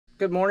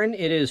Good morning.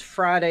 It is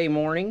Friday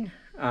morning.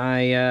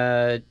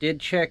 I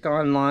did check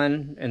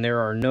online and there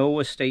are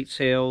no estate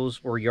sales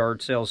or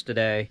yard sales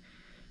today.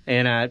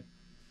 And I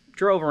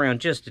drove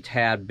around just a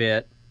tad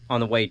bit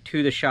on the way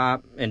to the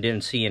shop and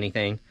didn't see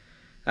anything.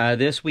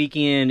 This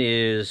weekend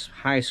is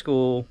high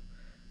school,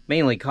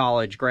 mainly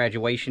college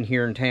graduation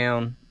here in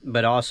town,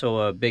 but also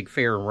a big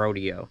fair and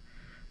rodeo.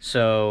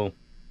 So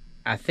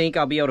I think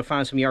I'll be able to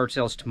find some yard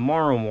sales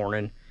tomorrow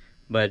morning,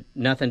 but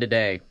nothing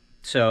today.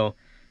 So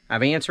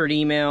I've answered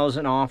emails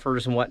and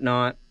offers and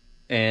whatnot,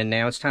 and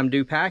now it's time to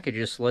do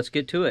packages, so let's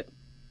get to it.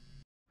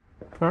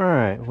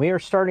 Alright, we are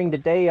starting the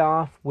day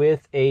off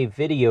with a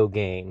video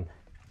game.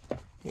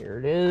 Here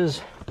it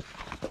is.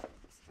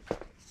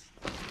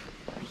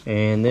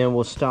 And then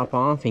we'll stop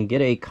off and get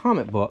a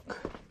comic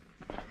book.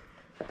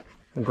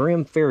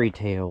 Grimm Fairy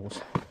Tales.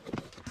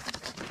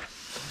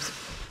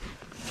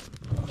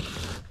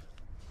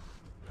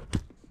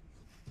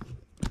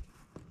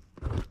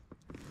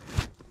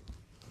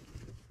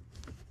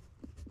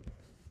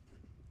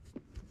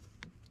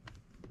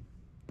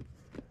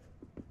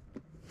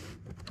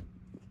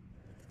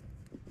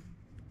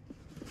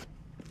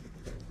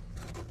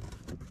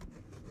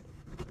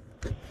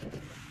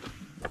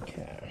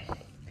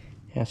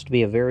 Has to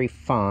be a very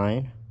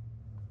fine,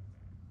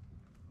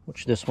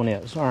 which this one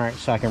is. Alright,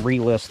 so I can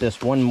relist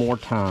this one more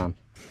time.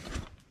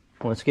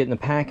 Let's get in the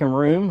packing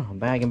room. I'll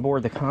bag and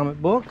board the comic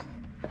book.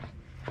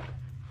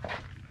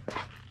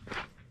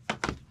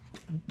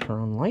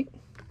 Turn on light.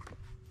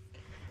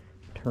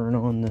 Turn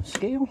on the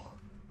scale.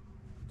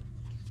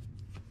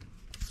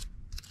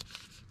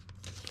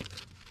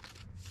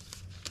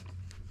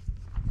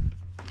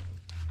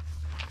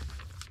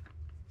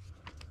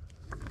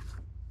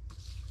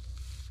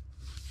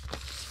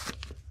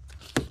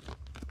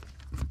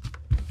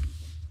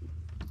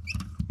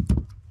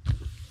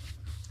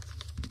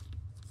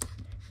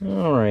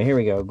 Alright, here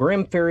we go.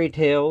 Grimm Fairy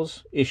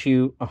Tales,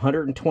 issue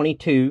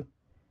 122,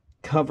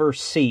 cover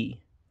C.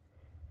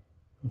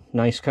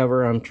 Nice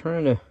cover. I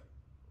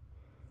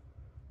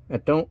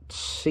don't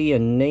see a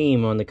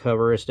name on the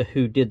cover as to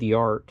who did the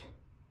art.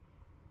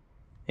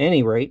 At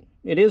any rate,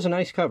 it is a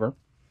nice cover.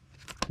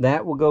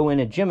 That will go in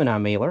a Gemini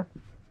mailer.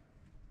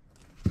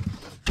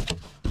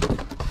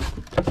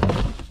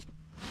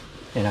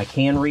 And I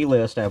can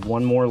relist. I have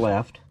one more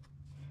left.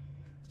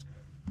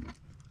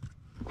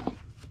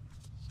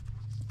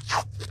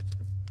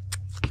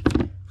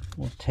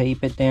 We'll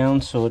tape it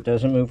down so it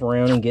doesn't move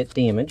around and get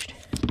damaged.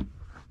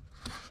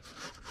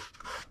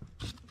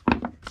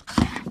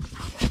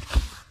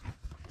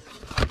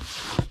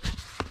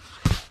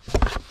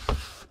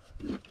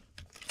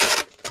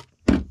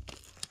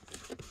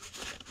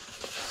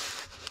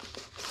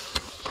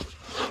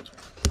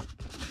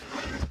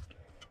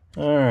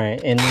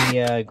 Alright, and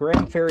the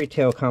Grimm Fairy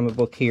Tale comic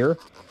book here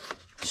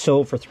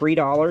sold for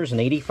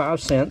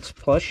 $3.85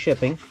 plus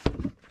shipping.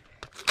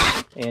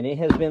 And it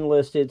has been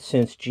listed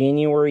since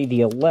January the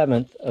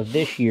 11th of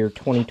this year,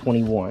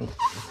 2021.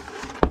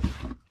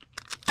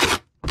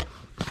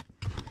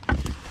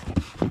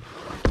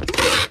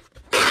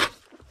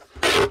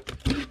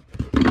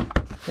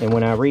 And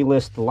when I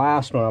relist the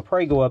last one, I'll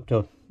probably go up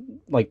to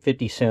like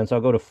 50 cents.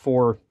 I'll go to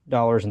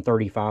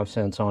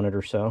 $4.35 on it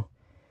or so.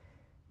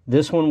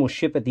 This one will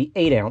ship at the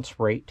 8-ounce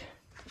rate.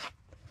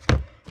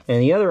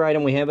 And the other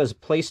item we have is a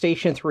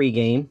PlayStation 3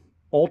 game,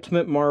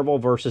 Ultimate Marvel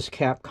vs.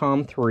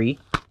 Capcom 3.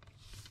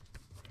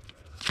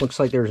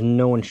 Looks like there's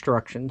no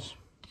instructions,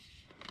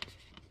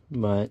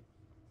 but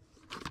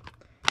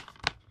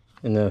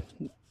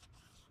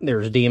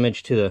there's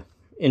damage to the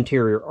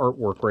interior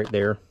artwork right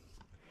there.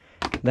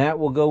 That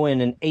will go in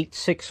an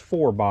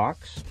 864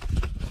 box.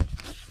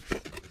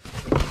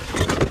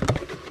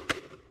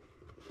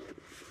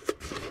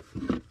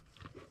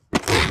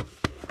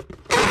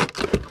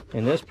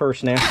 And this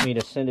person asked me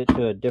to send it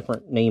to a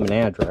different name and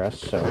address,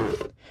 so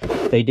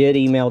they did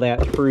email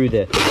that through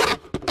the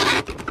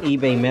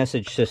eBay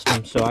message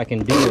system, so I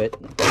can do it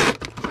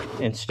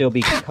and still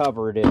be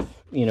covered if,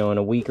 you know, in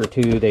a week or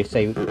two they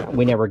say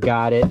we never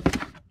got it,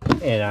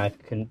 and I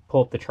can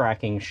pull up the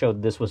tracking and show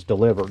that this was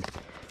delivered.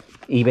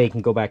 eBay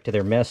can go back to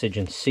their message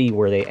and see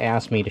where they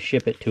asked me to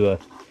ship it to a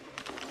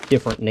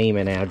different name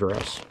and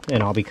address,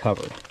 and I'll be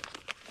covered.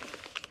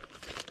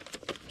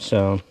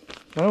 So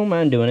I don't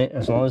mind doing it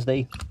as long as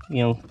they,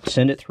 you know,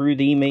 send it through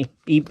the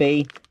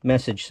eBay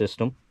message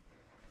system.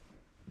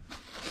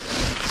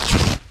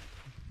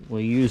 We'll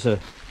use a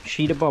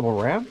sheet of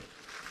bubble wrap.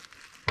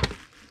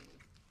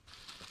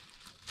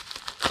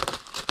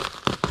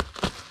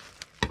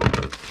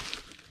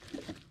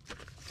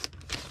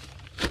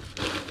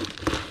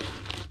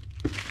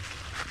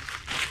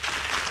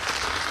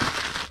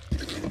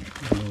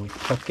 And we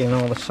tuck in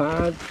all the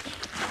sides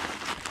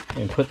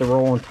and put the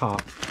roll on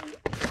top.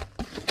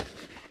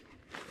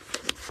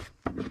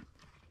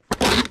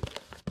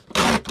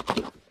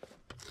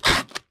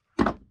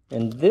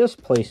 And this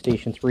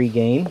PlayStation 3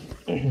 game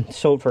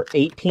sold for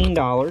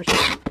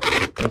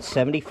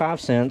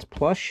 $18.75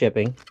 plus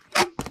shipping.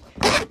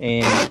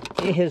 And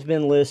it has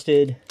been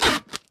listed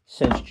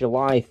since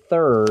July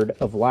 3rd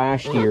of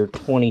last year,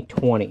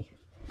 2020.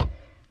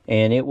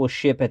 and it will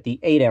ship at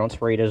the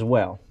 8-ounce rate as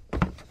well.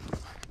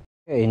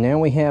 Okay, now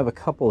we have a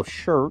couple of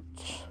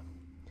shirts.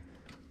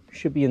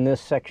 Should be in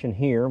this section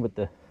here with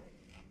the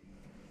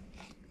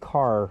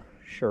car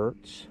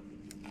shirts.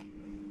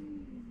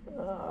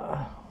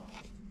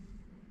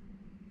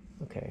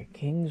 Okay,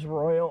 Kings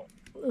Royal,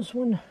 this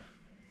one,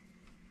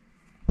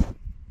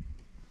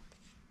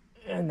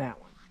 and that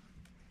one.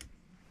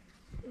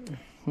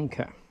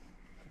 Okay.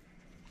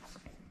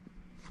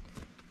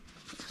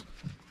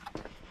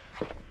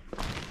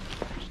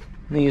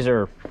 These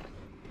are,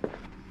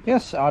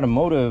 yes,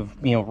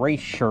 automotive, race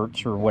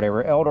shirts or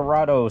whatever.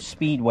 Eldorado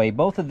Speedway.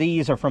 Both of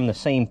these are from the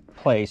same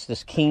place,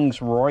 this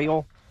Kings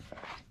Royal.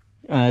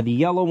 The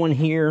yellow one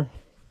here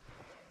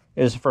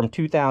is from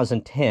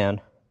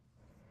 2010.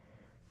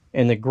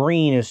 And the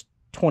green is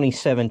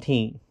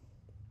 2017.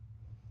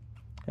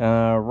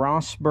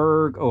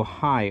 Rossburg,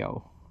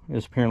 Ohio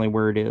is apparently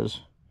where it is.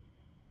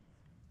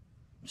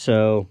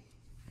 So,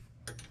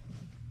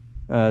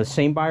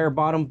 same buyer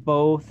bought them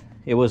both.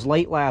 It was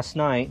late last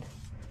night.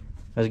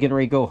 I was getting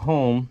ready to go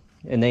home,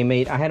 and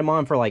I had them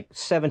on for like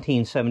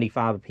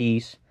 $17.75 a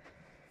piece,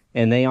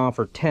 and they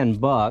offered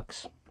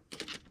 $10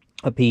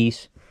 a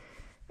piece.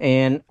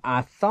 And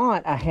I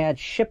thought I had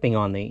shipping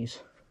on these.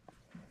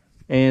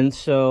 And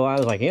so I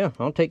was like, yeah,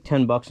 I'll take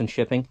 $10 in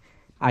shipping.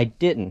 I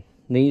didn't.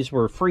 These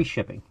were free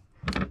shipping.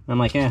 I'm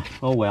like,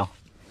 oh well.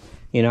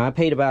 I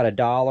paid about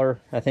 $1,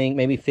 I think,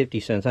 maybe 50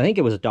 cents. I think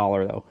it was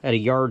 $1 though, at a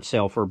yard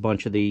sale for a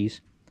bunch of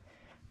these.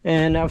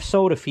 And I've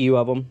sold a few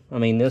of them. I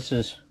mean, this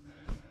is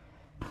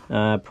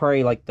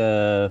probably like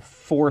the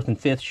 4th and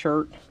 5th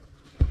shirt.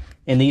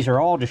 And these are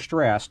all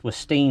distressed with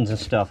stains and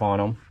stuff on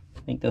them.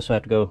 I think this will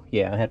have to go,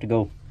 yeah, I have to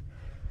go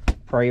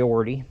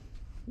priority.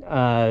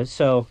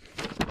 So,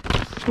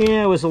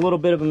 yeah, it was a little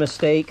bit of a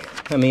mistake.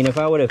 I mean, if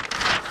I would have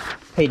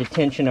paid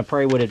attention, I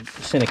probably would have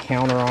sent a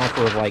counter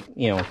offer of like,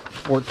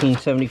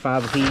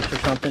 $14.75 a piece or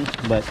something.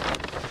 But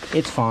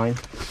it's fine.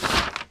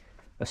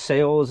 A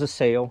sale is a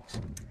sale.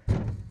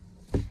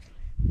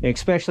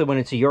 Especially when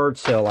it's a yard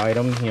sale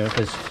item,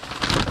 because,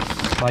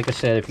 like I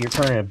said, if you're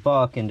turning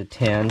 $1 into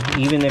 10,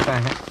 even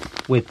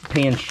if with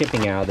paying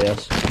shipping out of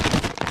this,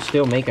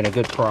 still making a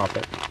good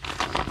profit.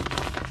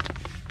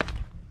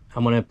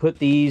 I'm going to put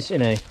these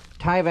in a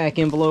Tyvek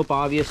envelope,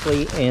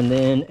 obviously, and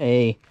then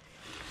a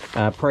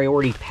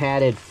priority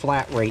padded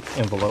flat rate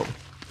envelope,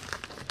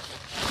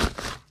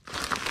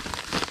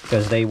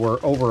 because they were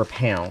over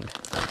 £1.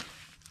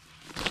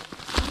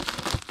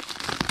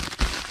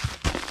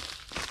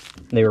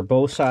 They were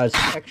both sized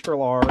extra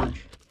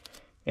large,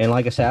 and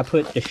like I said, I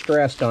put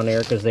distressed on there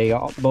because they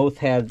both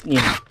had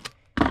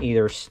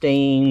either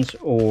stains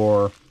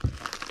or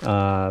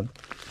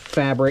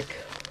fabric,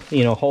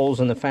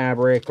 holes in the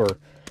fabric, or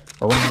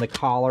around the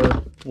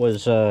collar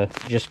was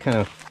just kind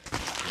of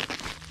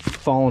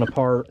falling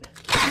apart.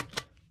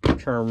 I'm trying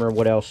to remember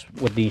what else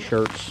with these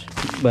shirts,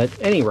 but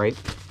at any rate,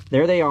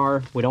 there they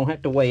are. We don't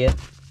have to weigh it.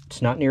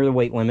 It's not near the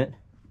weight limit.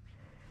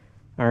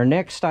 Our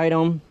next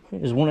item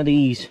is one of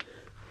these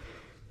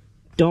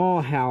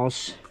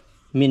dollhouse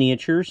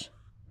miniatures.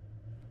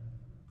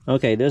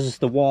 Okay, this is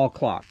the wall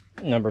clock,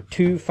 number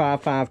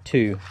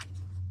 2552.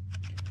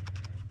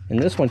 And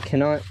this one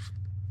cannot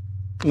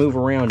move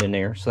around in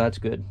there, so that's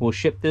good. We'll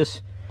ship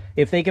this.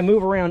 If they can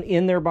move around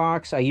in their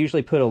box, I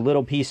usually put a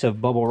little piece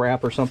of bubble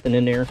wrap or something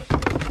in there.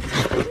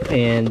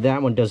 And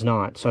that one does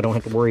not, so I don't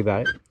have to worry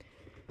about it.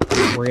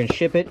 We're going to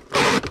ship it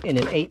in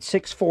an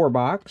 864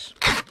 box.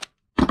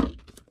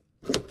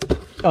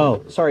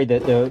 Oh, sorry,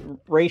 the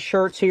race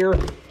shirts here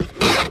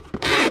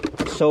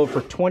sold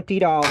for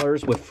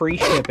 $20 with free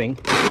shipping,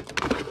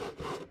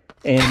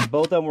 and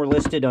both of them were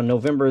listed on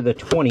November the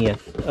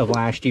 20th of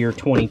last year,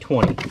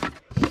 2020.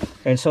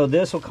 And so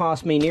this will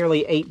cost me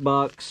nearly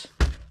 $8.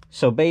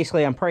 So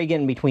basically, I'm probably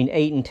getting between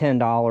 $8 and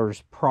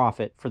 $10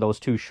 profit for those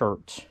two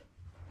shirts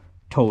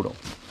total.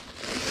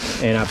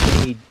 And I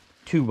paid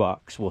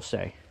 $2, we'll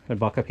say,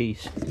 $1 a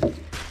piece.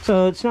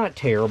 So it's not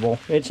terrible.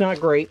 It's not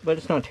great, but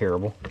it's not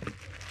terrible.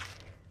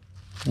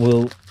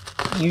 We'll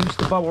use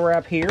the bubble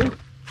wrap here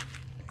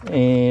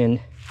and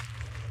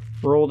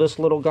roll this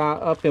little guy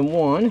up in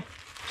one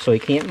so he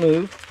can't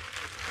move.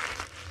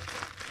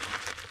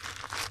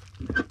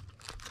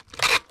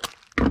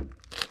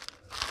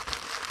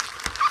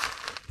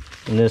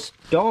 And this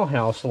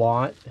dollhouse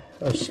lot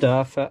of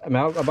stuff, I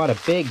bought a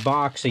big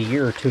box a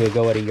year or two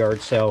ago at a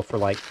yard sale for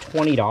like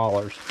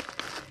 $20.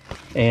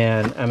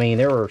 And I mean,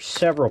 there were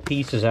several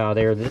pieces out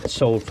there that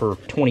sold for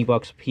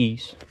 $20 a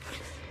piece.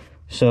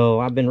 So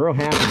I've been real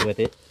happy with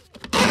it.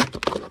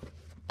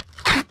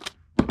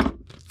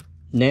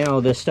 Now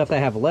this stuff I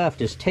have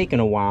left is taking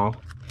a while,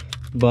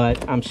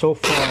 but I'm so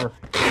far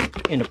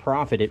into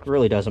profit it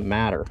really doesn't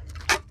matter.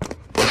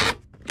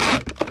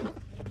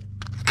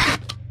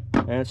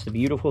 That's the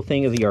beautiful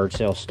thing of the yard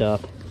sale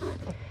stuff.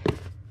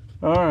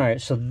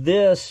 Alright, so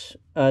this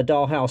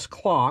dollhouse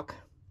clock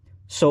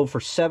sold for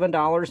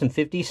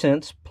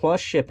 $7.50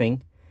 plus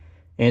shipping,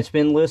 and it's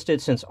been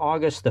listed since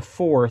August the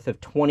 4th of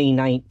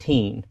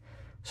 2019.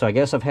 So I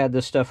guess I've had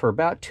this stuff for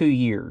about 2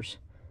 years.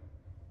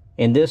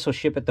 and this will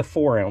ship at the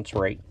 4-ounce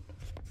rate.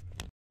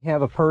 We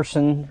have a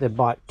person that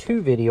bought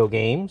 2 video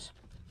games.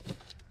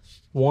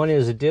 One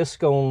is a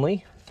disc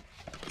only,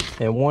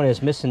 and one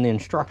is missing the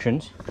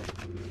instructions.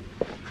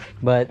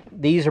 But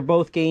these are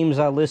both games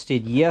I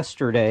listed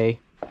yesterday,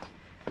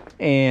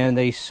 and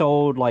they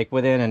sold like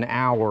within an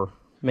hour,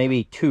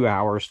 maybe 2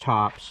 hours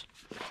tops.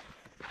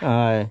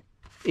 It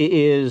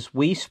is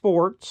Wii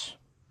Sports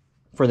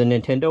for the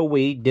Nintendo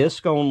Wii,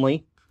 disc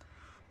only,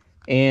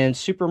 and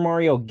Super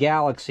Mario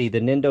Galaxy, the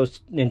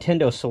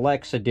Nintendo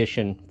Selects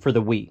Edition for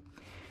the Wii.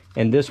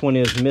 And this one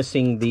is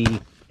missing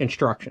the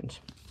instructions.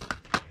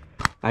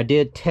 I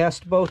did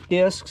test both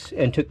discs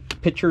and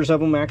took pictures of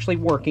them actually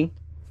working.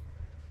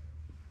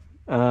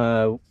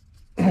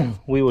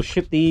 We will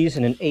ship these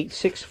in an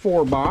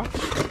 864 box.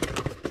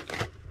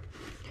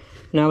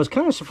 Now I was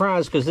kind of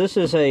surprised because this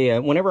is a,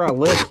 whenever I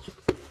list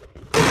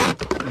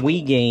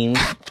Wii games,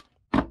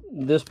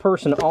 this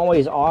person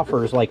always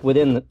offers like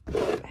within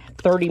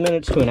 30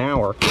 minutes to an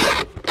hour.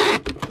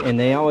 And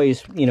they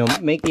always, you know,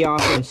 make the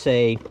offer and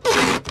say,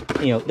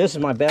 you know, this is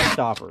my best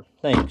offer,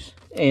 thanks.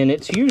 And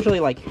it's usually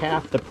like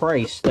half the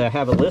price that I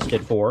have it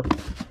listed for.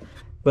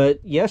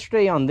 But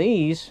yesterday on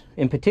these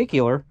in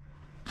particular,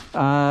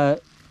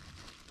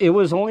 it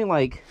was only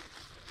like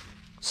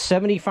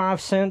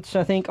 75 cents,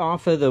 I think,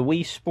 off of the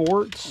Wii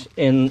Sports,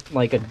 and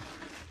like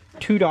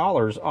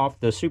 $2 off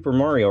the Super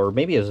Mario, or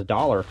maybe it was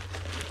 $1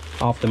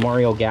 off the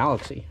Mario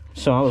Galaxy.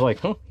 So I was like,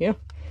 huh, yeah.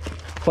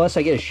 Plus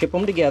I get to ship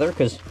them together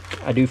because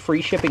I do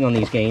free shipping on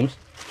these games.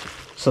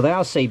 So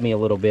that'll save me a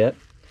little bit.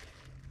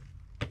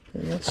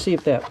 Let's see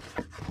if that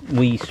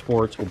Wii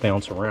Sports will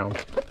bounce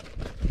around.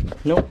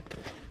 Nope.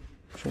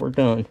 So we're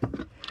done.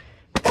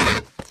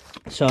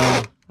 So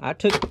I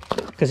took,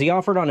 because he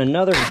offered on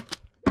another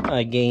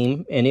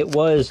game, and it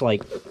was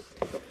like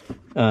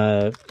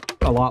a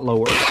lot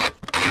lower.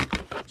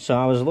 So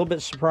I was a little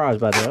bit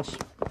surprised by this.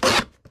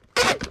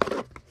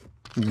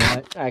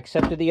 But I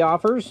accepted the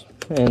offers,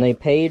 and they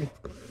paid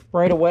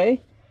right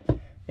away.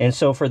 And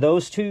so for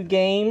those 2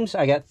 games,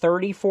 I got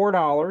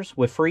 $34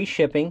 with free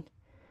shipping.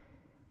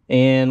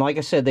 And like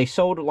I said, they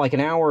sold like an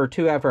hour or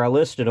 2 after I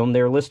listed them.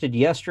 They were listed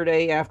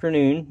yesterday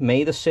afternoon,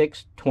 May the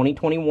 6th,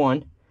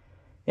 2021.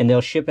 And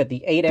they'll ship at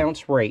the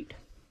 8-ounce rate.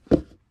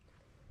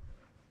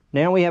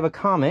 Now we have a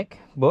comic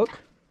book.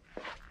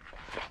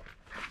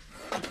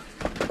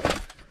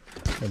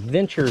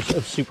 Adventures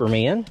of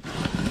Superman.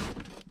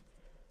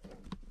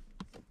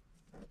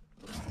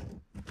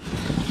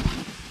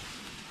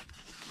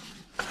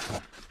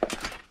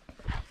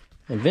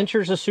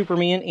 Adventures of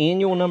Superman,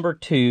 Annual Number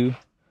 2.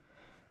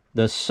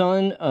 The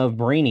Son of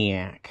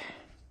Brainiac.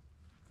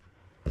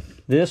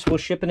 This will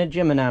ship in a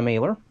Gemini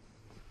mailer.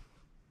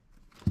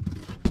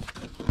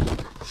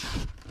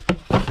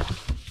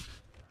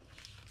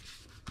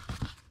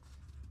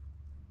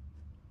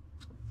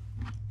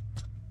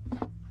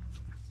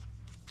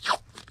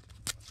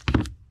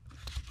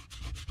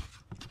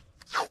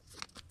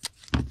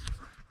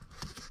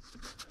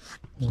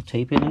 We'll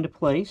tape it into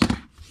place.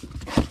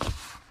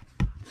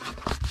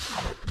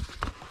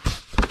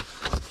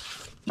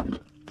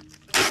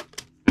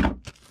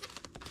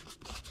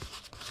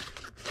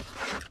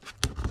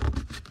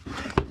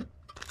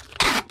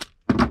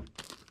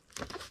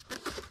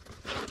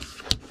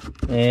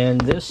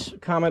 And this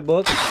comic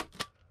book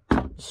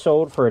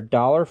sold for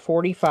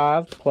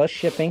 $1.45 plus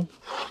shipping.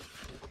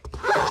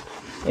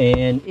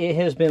 And it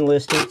has been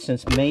listed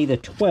since May the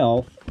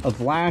 12th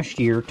of last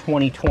year,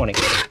 2020.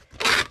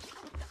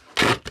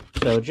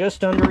 So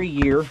just under a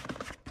year.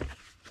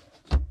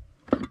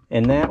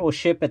 And that will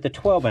ship at the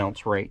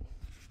 12-ounce rate.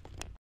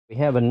 We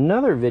have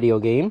another video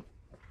game.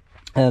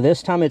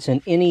 This time it's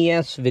an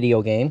NES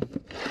video game.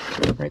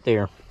 Right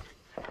there.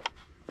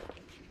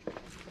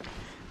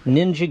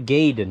 Ninja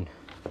Gaiden.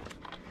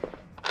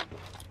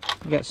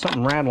 We got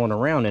something rattling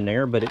around in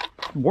there, but it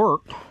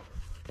worked.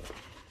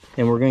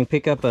 And we're going to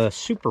pick up a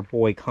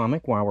Superboy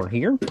comic while we're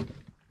here.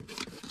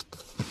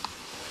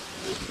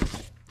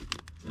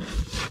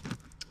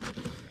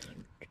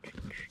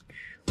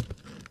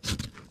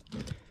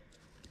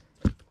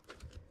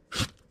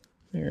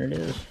 There it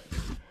is.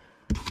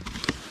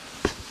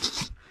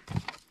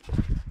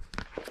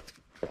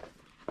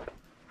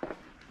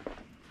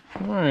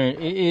 Alright,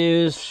 it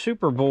is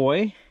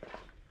Superboy,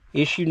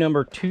 issue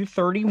number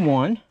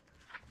 231.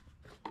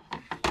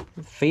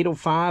 Fatal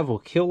 5 will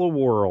kill a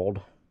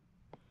world.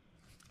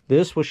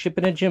 This will ship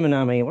in a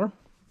Gemini mailer.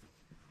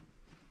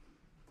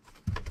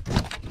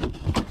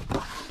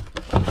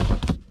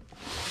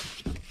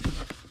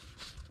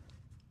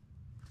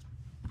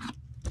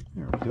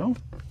 There we go.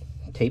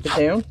 Tape it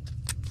down.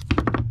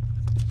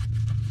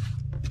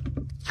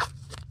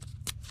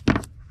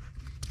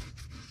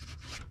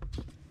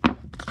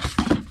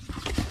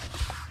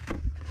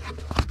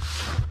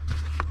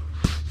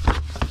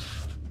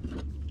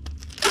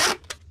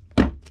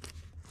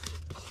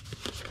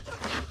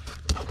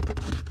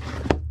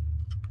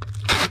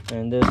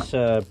 And this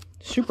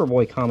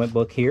Superboy comic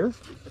book here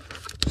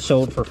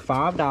sold for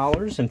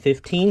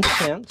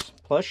 $5.15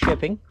 plus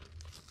shipping.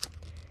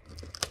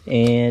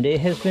 And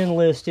it has been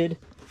listed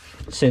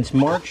since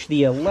March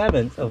the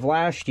 11th of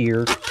last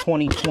year,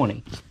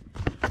 2020.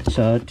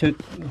 So it took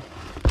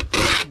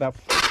about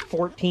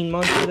 14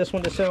 months for this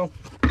one to sell.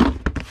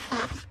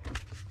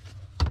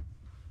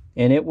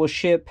 And it will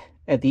ship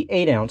at the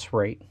 8-ounce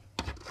rate.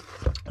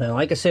 Now,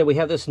 like I said, we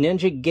have this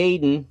Ninja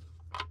Gaiden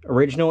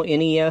original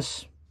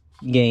NES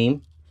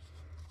game.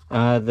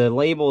 The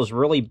label is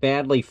really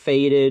badly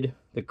faded.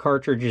 The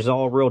cartridge is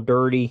all real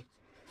dirty.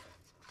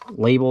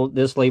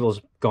 This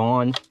label's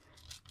gone.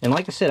 And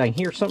like I said, I can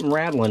hear something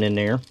rattling in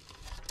there.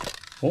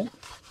 Oh.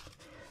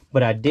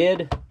 But I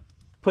did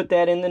put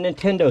that in the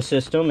Nintendo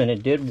system, and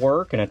it did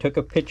work. And I took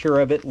a picture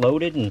of it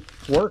loaded and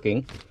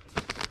working.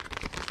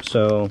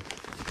 So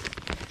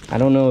I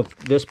don't know if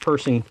this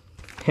person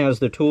has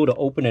the tool to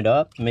open it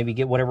up, maybe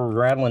get whatever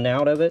rattling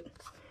out of it,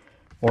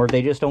 or if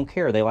they just don't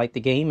care. They like the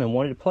game and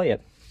wanted to play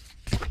it.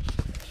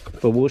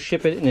 But we'll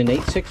ship it in an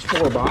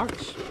 864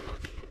 box.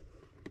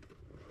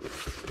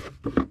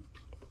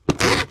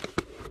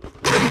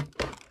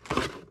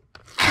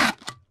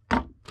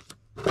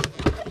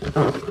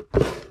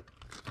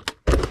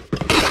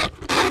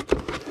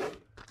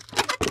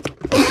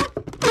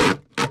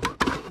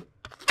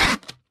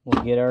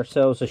 We'll get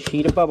ourselves a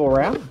sheet of bubble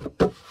wrap.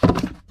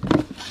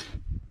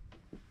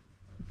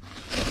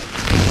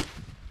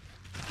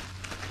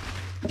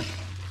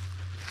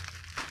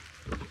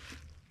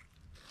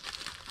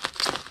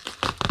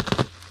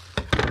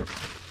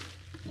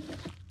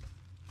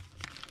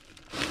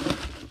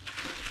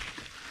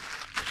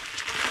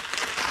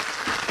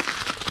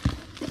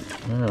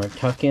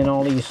 Tuck in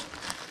all these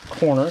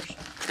corners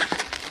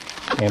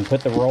and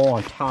put the roll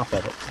on top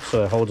of it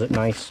so it holds it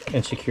nice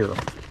and secure.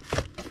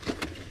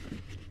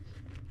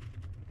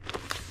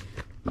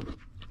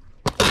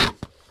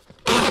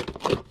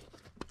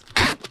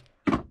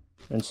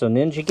 And so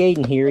Ninja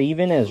Gaiden here,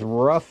 even as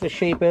rough a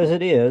shape as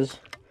it is,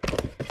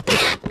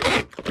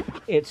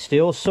 it's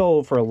still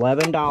sold for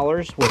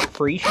 $11 with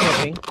free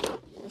shipping,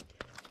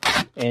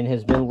 and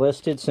has been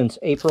listed since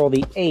April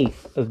the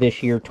 8th of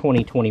this year,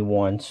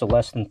 2021. So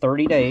less than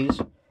 30 days.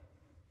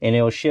 And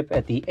it'll ship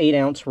at the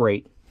 8-ounce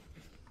rate.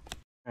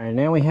 Alright,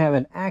 now we have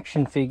an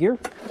action figure.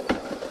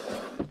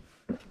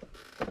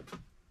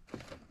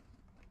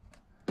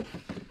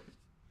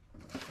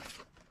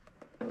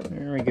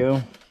 There we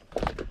go.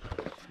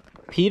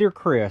 Peter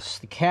Criss,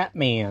 the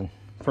Catman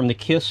from the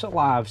Kiss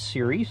Alive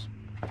series.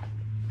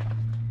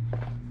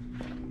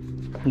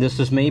 This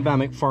is made by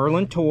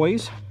McFarlane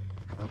Toys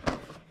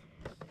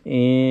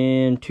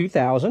in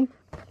 2000.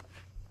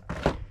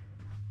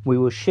 We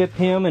will ship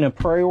him in a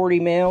priority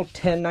mail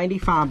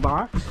 1095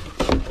 box.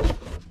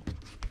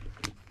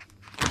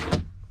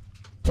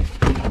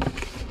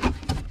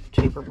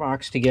 Taper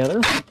box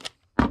together.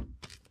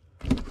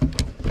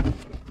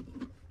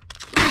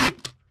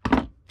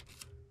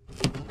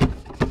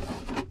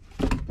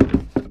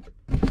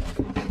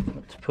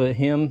 Let's put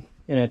him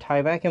in a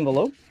tie-back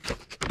envelope.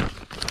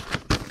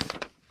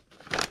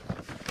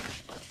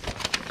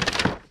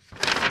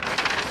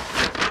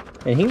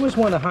 And he was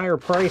one of the higher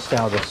priced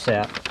out of the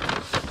set.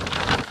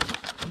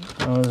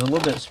 I was a little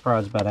bit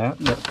surprised by that,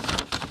 but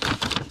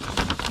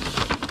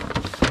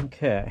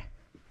okay.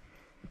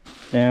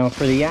 Now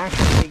for the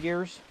action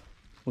figures,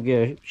 we'll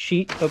get a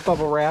sheet of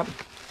bubble wrap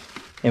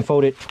and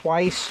fold it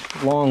twice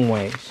long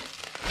ways.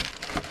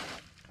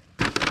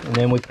 And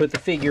then we put the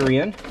figure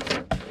in.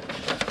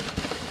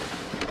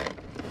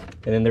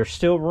 And then there's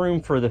still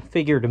room for the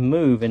figure to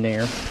move in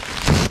there.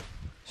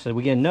 So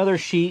we get another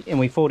sheet and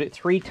we fold it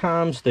 3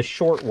 times the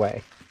short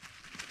way.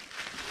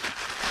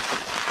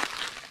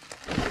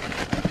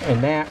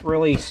 And that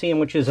really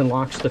sandwiches and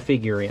locks the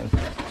figure in.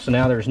 So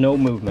now there's no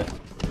movement.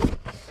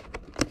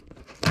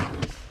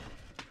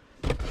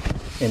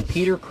 And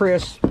Peter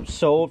Criss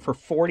sold for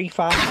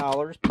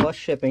 $45 plus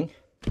shipping.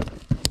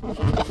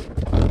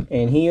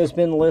 And he has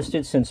been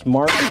listed since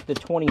March the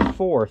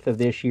 24th of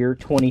this year,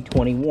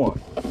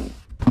 2021.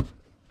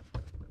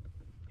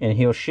 And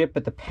he'll ship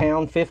at the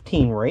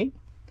 £1.15 rate.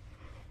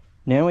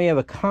 Now we have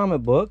a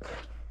comic book.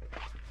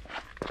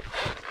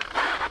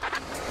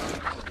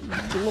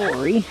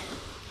 Glory.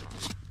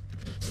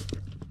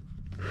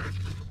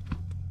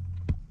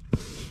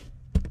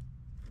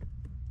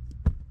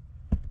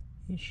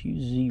 Issue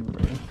 0.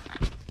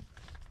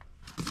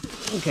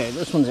 Okay,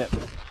 this one's it.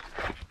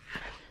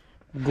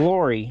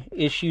 Glory,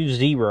 issue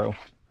 0.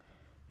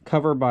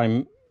 Cover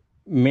by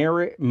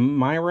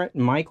Myrat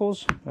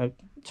Michaels.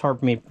 It's hard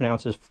for me to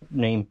pronounce his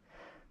name.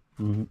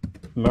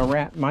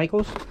 Myrat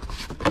Michaels.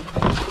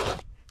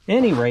 At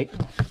any rate,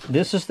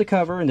 this is the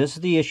cover and this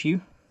is the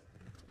issue.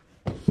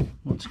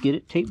 Let's get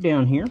it taped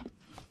down here.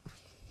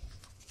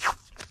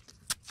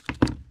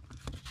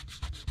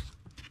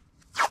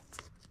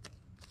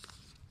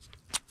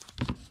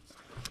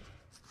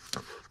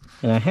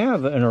 And I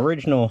have an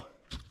original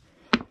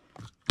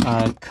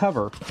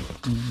cover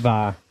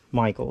by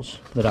Michaels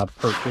that I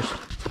purchased.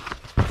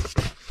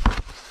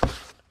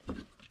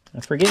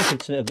 I forget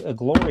if it's a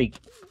Glory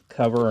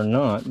cover or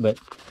not, but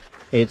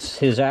it's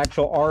his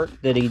actual art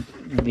that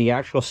the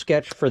actual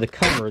sketch for the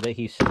cover that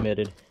he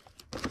submitted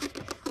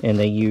and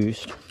they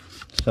used.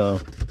 So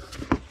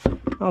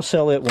I'll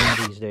sell it one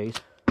of these days.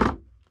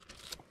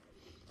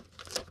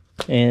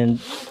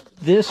 And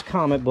this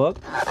comic book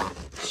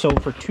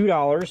sold for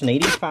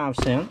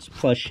 $2.85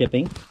 plus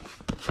shipping,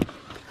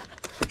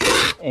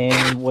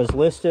 and was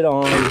listed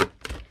on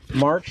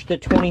March the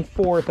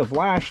 24th of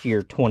last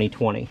year,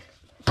 2020.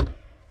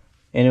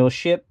 And it was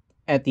shipped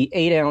at the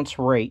 8-ounce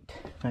rate.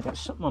 I got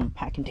something on the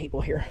packing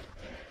table here.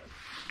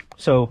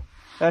 So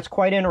that's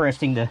quite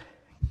interesting.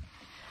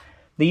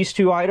 These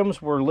two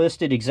items were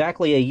listed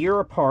exactly a year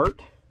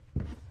apart,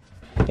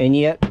 and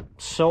yet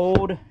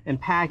sold and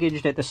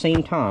packaged at the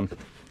same time.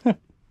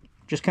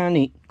 Just kind of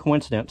neat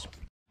coincidence.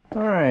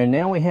 All right,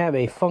 now we have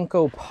a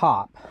Funko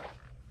Pop.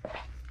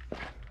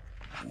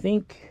 I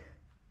think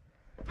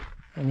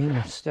I need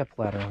a step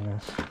ladder on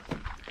this.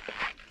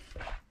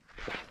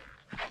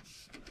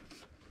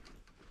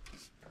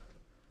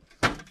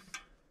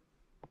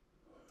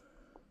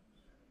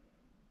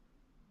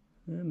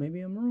 Yeah,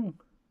 maybe I'm wrong.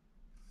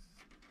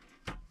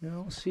 No, I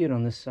don't see it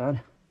on this side.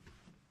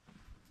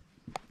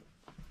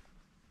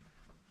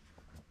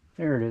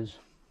 There it is.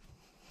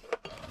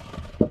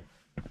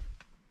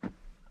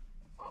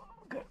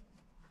 Okay.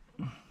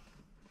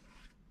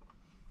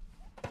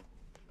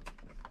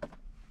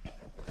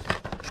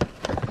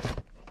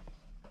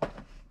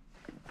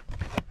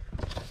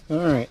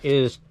 Alright, it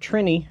is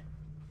Trini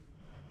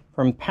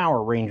from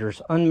Power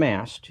Rangers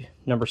Unmasked,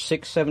 number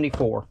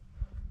 674.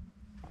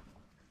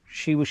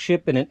 She was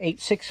shipped in an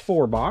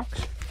 864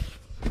 box.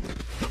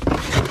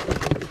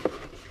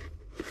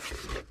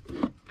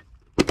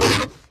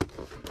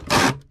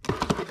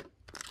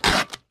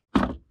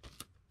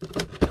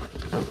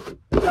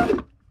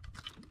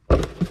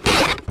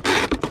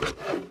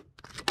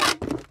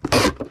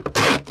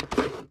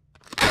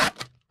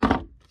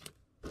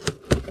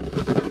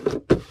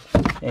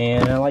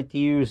 And I like to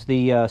use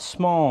the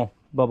small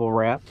bubble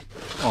wrap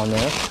on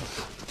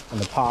this, on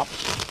the pop.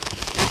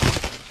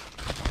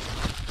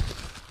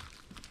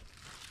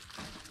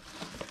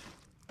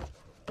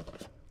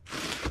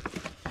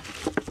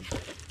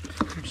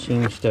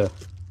 Seems that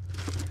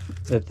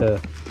the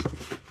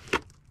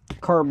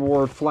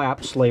cardboard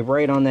flaps lay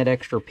right on that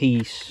extra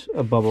piece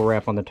of bubble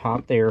wrap on the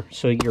top there,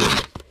 so your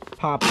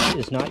pop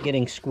is not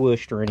getting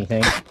squished or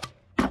anything.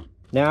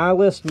 Now I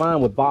list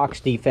mine with box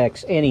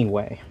defects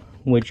anyway,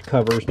 which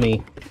covers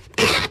me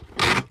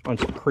on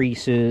some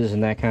creases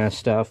and that kind of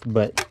stuff,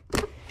 but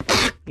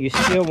you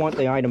still want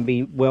the item to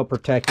be well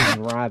protected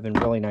and arrive in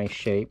really nice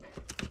shape.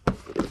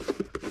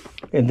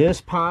 And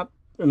this pop,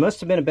 it must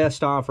have been a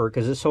best offer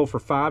because it sold for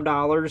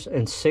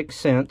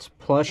 $5.06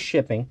 plus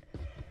shipping,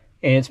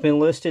 and it's been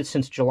listed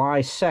since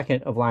July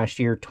 2nd of last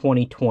year,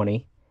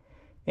 2020,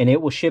 and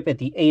it will ship at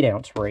the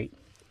 8-ounce rate.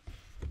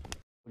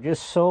 We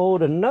just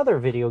sold another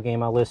video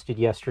game I listed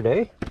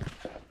yesterday.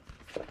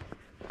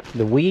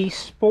 The Wii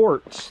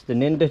Sports, the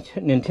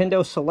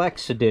Nintendo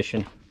Selects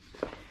Edition.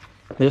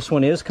 This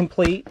one is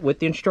complete with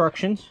the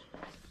instructions.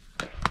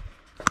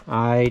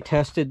 I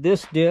tested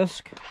this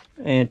disc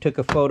and took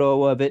a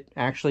photo of it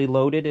actually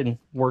loaded and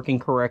working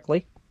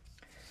correctly.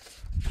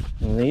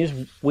 And these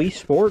Wii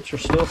Sports are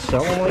still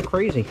selling like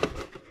crazy,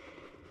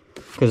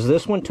 because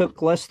this one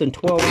took less than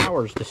 12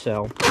 hours to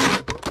sell.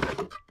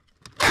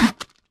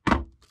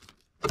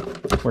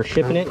 We're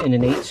shipping it in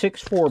an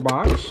 864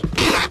 box.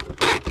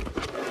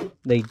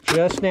 They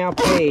just now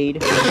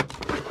paid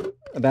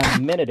about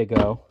a minute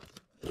ago,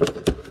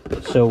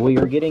 so we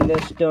are getting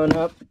this done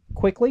up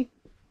quickly.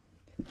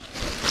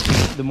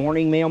 The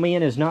morning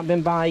mailman has not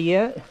been by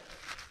yet,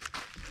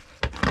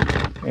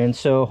 and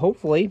so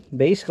hopefully,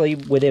 basically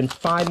within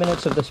 5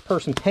 minutes of this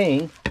person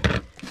paying,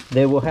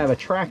 they will have a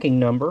tracking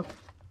number,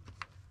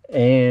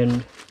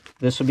 and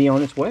this will be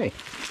on its way.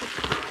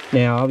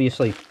 Now,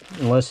 obviously,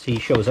 unless he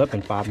shows up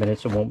in 5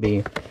 minutes, it won't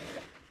be,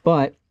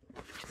 but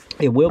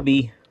it will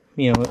be,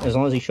 you know, as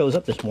long as he shows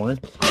up this morning.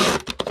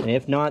 And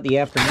if not, the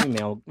afternoon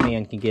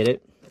mailman can get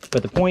it.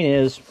 But the point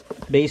is,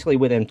 basically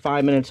within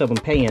 5 minutes of him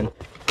paying,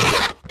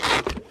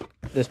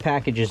 this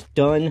package is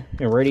done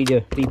and ready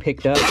to be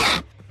picked up,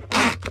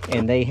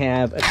 and they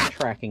have a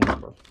tracking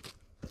number.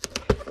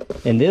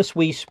 And this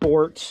Wii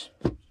Sports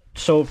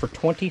sold for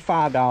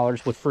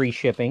 $25 with free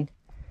shipping.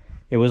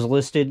 It was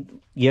listed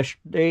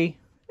yesterday,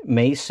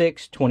 May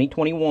 6,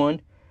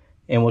 2021,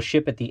 and will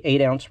ship at the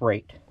 8-ounce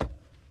rate.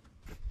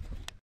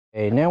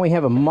 Okay, now we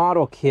have a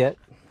model kit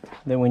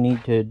that we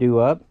need to do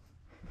up.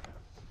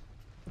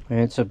 And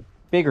it's a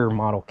bigger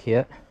model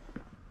kit.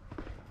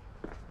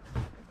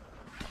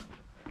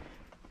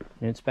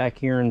 And it's back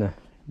here in the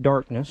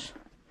darkness.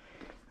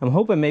 I'm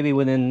hoping maybe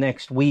within the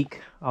next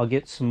week I'll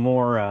get some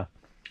more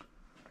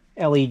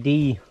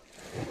LED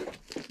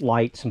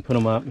lights and put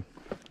them up.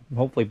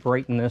 Hopefully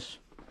brighten this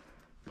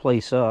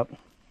place up.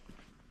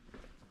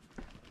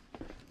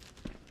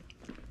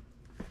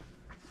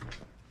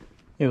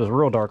 It was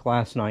real dark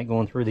last night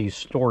going through these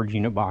storage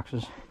unit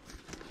boxes.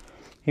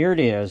 Here it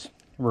is.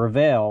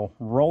 Revell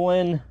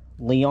Roland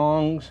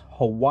Leong's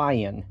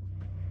Hawaiian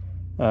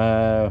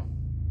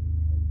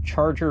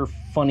Charger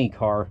Funny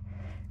Car.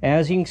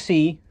 As you can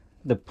see,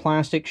 the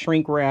plastic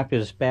shrink wrap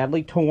is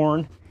badly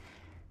torn.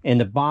 and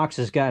the box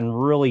has gotten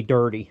really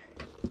dirty.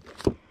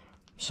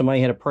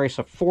 Somebody had a price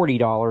of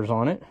 $40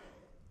 on it,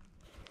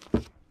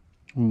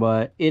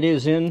 but it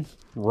is in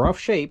rough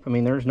shape. I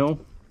mean, there's no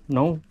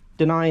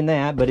denying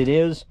that, but it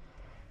is,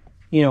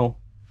 you know,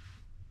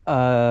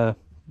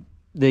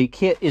 the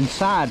kit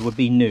inside would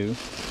be new.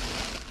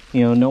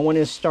 You know, no one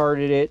has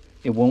started it.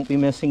 It won't be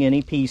missing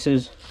any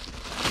pieces.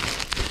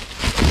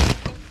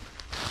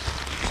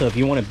 So if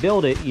you want to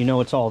build it, you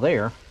know it's all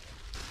there.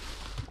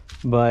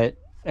 But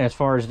as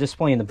far as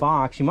displaying the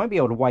box, you might be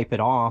able to wipe it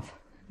off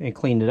and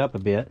clean it up a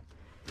bit.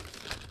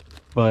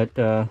 But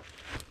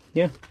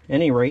yeah, at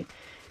any rate.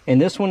 And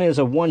this one is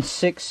a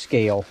 1/6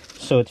 scale,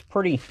 so it's a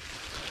pretty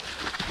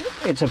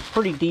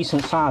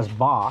decent sized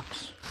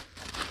box.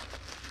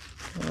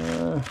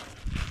 Let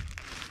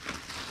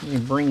me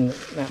bring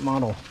that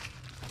model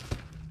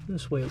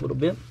this way a little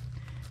bit.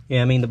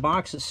 Yeah, I mean, the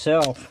box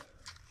itself,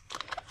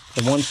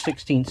 the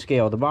 1/16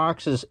 scale, the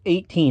box is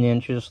 18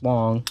 inches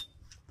long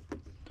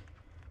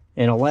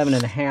and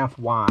 11.5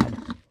 wide.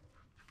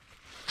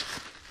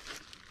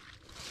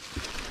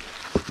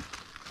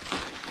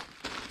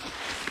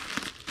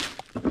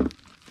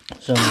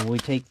 So we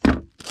take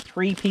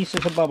 3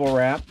 pieces of bubble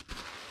wrap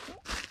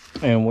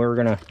and we're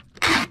gonna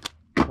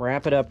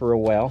wrap it up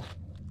real well.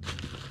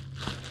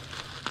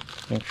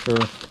 Make sure,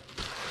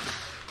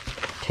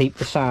 tape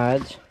the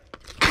sides.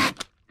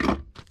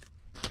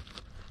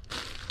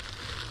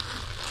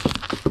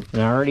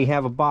 And I already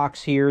have a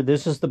box here.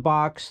 This is the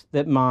box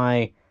that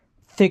my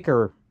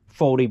thicker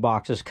foldy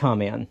boxes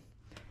come in.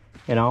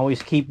 And I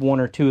always keep 1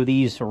 or 2 of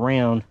these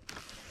around.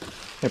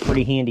 They're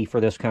pretty handy for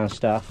this kind of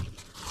stuff.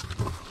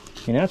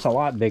 And that's a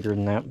lot bigger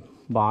than that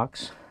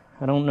box.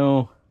 I don't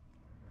know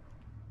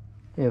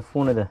if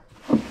one of the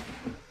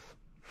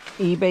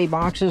eBay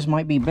boxes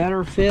might be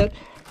better fit.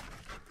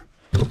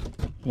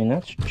 I mean,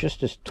 that's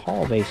just as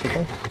tall,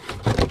 basically.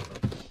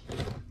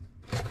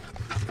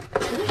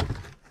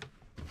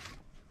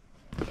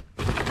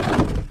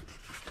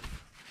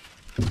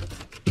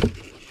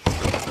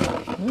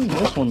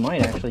 This one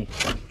might actually...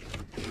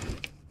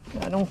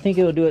 I don't think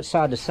it'll do it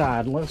side to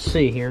side. Let's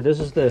see here. This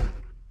is the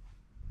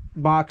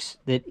box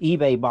that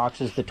eBay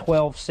boxes, the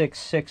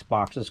 12/6/6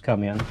 boxes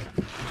come in.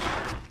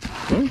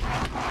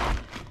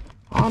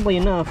 Oddly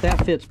enough,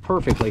 that fits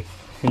perfectly.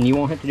 And you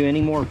won't have to do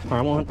any more,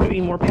 I won't have to do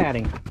any more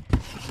padding.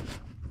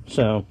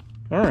 So,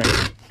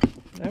 alright.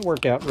 That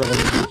worked out really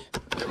nice.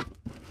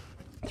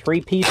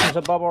 3 pieces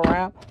of bubble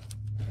wrap.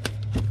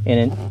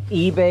 And an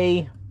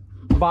eBay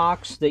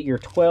box that your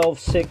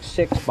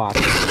 12/6/6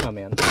 boxes come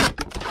in.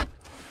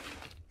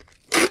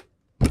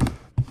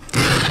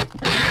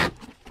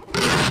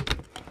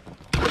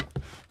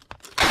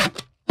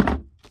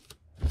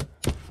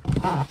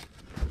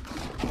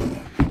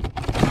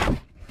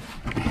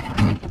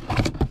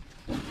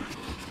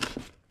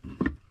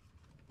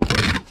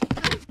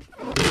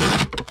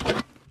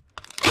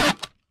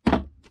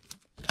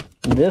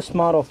 This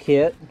model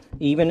kit,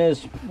 even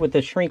as with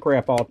the shrink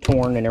wrap all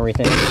torn and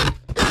everything,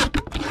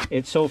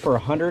 it sold for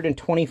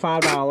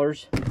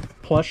 $125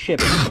 plus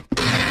shipping.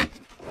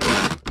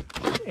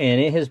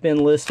 And it has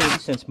been listed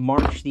since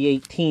March the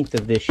 18th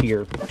of this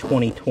year,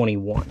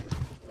 2021.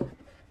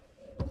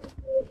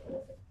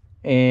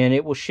 And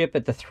it will ship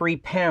at the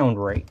 3-pound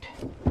rate.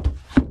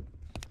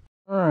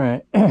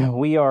 Alright,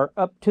 we are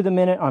up to the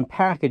minute on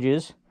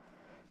packages.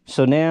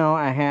 So now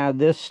I have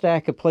this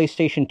stack of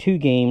PlayStation 2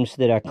 games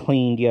that I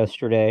cleaned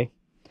yesterday.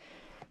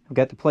 I've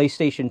got the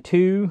PlayStation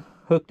 2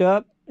 hooked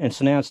up, and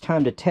so now it's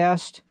time to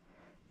test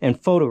and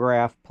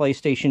photograph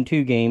PlayStation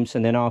 2 games,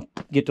 and then I'll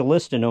get to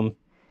listing them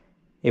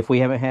if we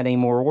haven't had any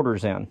more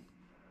orders in.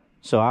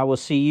 So I will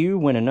see you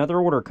when another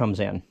order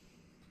comes in.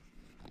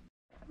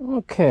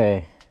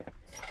 Okay.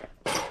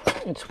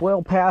 It's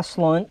well past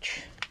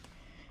lunch,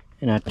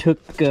 and I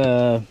took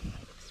the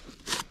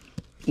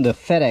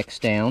FedEx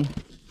down.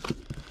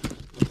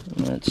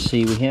 Let's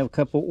see, we have a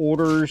couple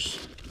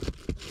orders.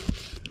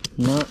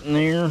 Not in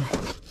there.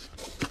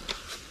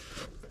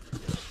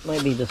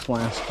 Might be this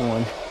last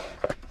one.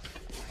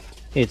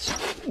 It's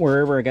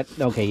wherever I got,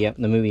 okay, yep,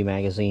 the movie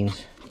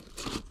magazines.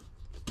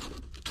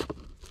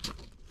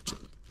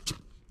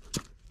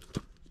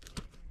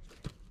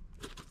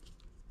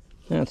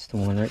 That's the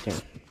one right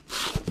there.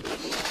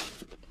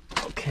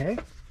 Okay.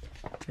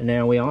 And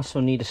now we also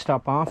need to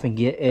stop off and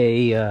get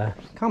a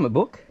comic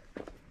book.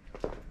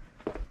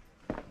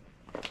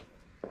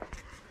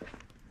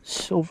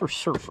 Silver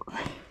Surfer.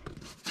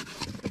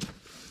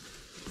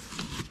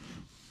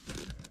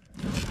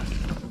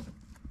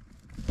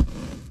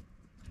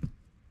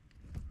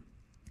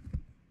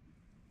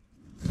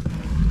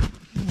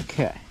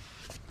 Okay.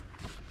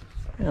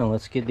 Now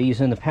let's get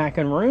these in the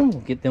packing room.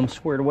 We'll get them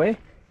squared away.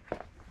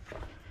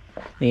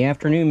 The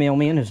afternoon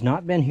mailman has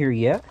not been here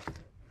yet.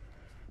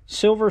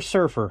 Silver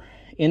Surfer,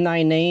 In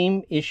Thy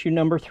Name, issue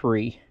number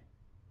 3.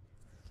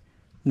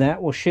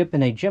 That will ship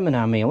in a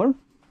Gemini mailer.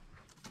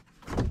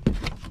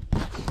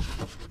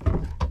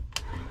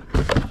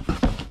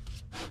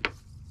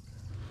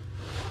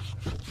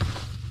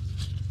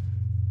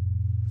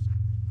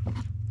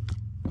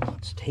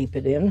 Let's tape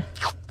it in.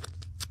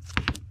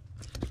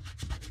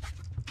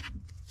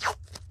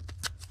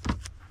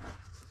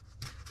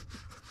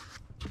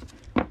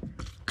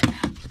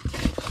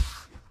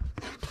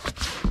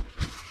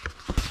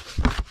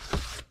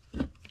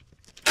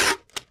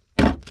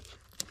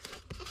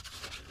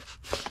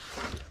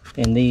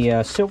 And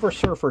the Silver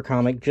Surfer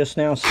comic just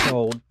now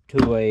sold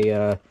to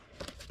I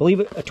believe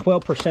a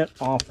 12%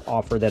 off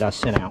offer that I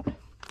sent out.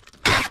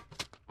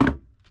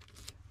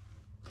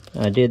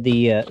 I did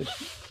the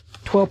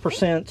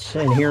 12%,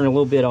 and here in a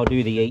little bit I'll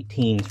do the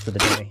 18s for the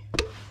day.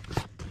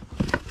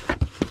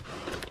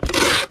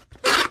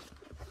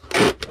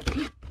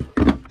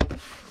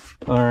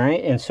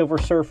 Alright, and Silver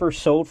Surfer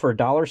sold for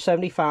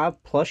 $1.75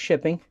 plus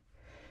shipping.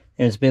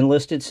 And it's been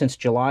listed since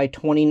July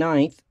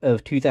 29th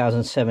of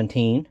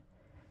 2017.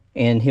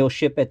 And he'll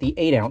ship at the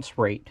 8-ounce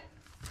rate.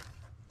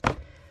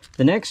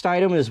 The next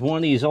item is one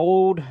of these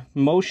old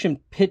motion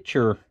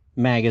picture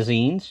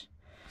magazines.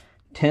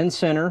 10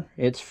 center.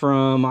 It's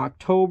from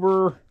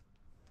October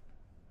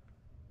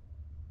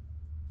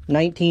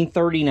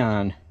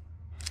 1939.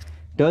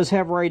 Does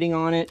have writing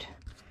on it.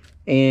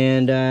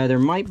 And there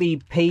might be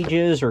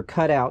pages or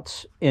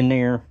cutouts in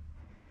there.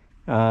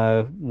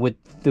 With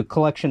the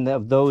collection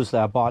of those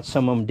that I bought,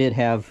 some of them did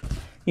have,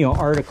 you know,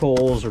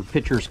 articles or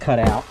pictures cut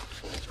out.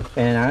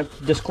 And I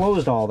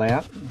disclosed all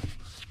that.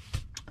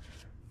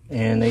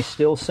 And they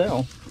still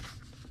sell.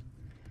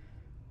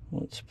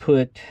 Let's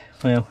put,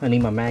 well, I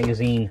need my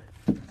magazine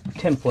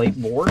template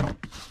board.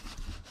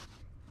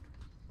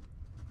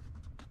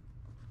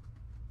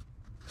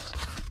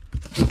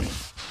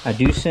 I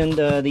do send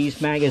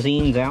these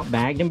magazines out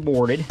bagged and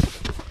boarded.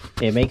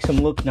 It makes them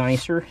look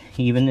nicer,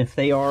 even if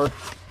they are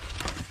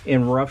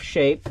in rough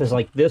shape. Because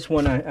like this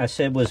one I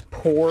said was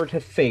poor to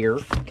fair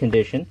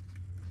condition.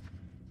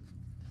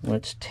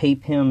 Let's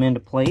tape him into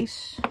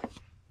place.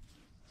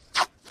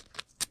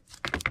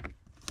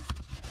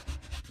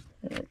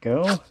 There we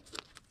go.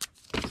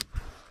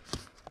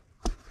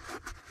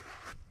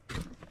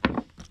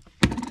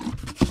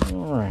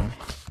 Alright.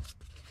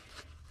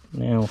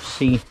 Now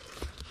see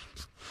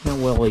how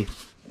well he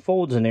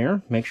folds in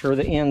there. Make sure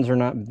the ends are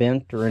not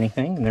bent or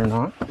anything, and they're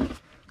not.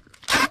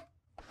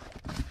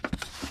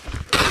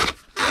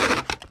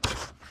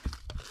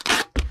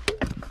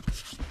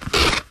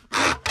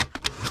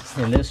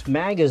 And this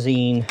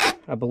magazine,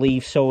 I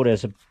believe, sold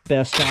as a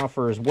best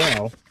offer as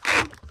well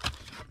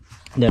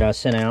that I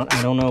sent out.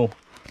 I don't know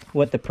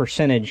what the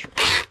percentage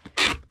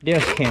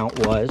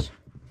discount was,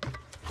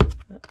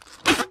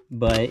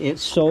 but it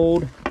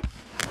sold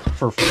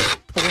for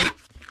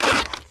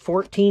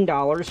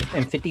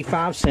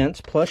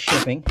 $14.55 plus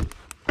shipping.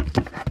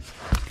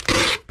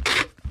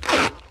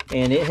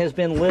 And it has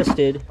been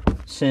listed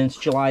since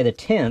July the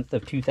 10th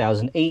of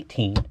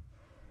 2018.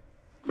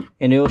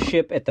 And it'll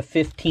ship at the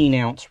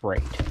 15-ounce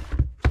rate.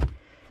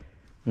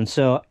 And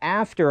so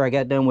after I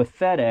got done with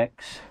FedEx,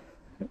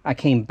 I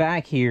came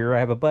back here. I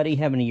have a buddy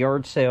having a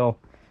yard sale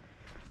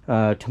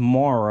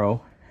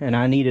tomorrow, and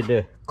I needed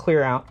to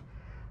clear out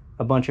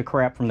a bunch of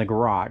crap from the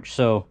garage.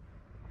 So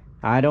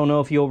I don't know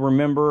if you'll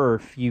remember or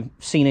if you've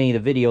seen any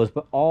of the videos,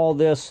 but all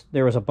this,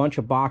 there was a bunch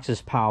of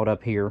boxes piled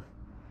up here.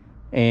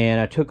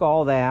 And I took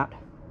all that.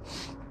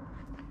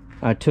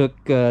 I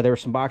took, there were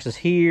some boxes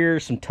here,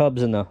 some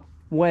tubs in the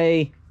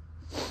way.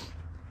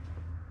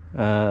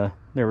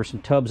 There were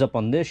some tubs up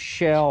on this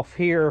shelf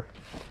here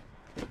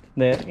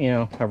that, you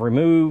know, I've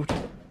removed.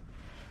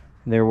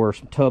 There were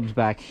some tubs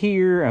back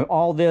here, and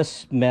all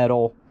this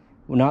metal,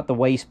 well, not the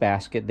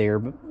wastebasket there,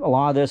 but a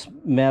lot of this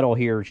metal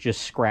here is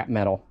just scrap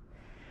metal.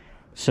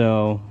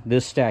 So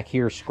this stack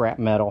here is scrap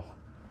metal.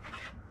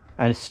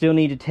 I still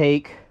need to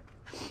take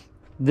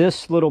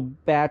this little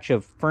batch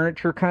of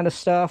furniture kind of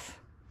stuff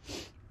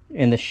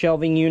and the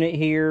shelving unit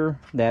here,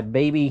 that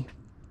baby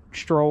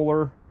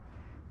stroller,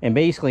 and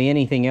basically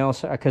anything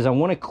else, because I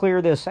want to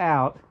clear this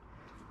out.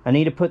 I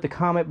need to put the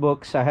comic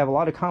books. I have a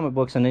lot of comic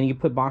books, and then you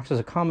put boxes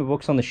of comic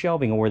books on the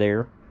shelving over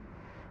there.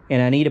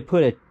 And I need to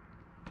put a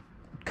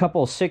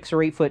couple of 6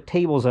 or 8 foot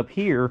tables up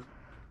here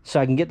so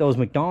I can get those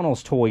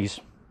McDonald's toys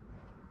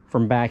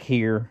from back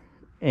here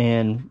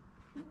and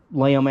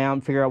lay them out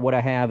and figure out what I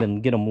have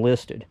and get them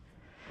listed.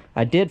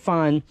 I did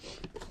find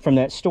from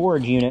that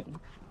storage unit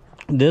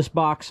this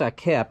box I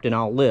kept, and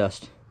I'll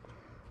list.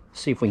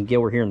 See if we can get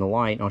over here in the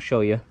light, and I'll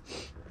show you.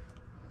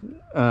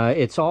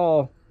 It's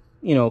all,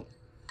 you know,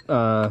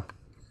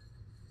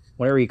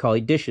 whatever you call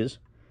it, dishes.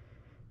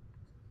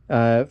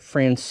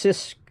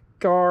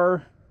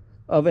 Franciscar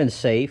oven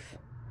safe,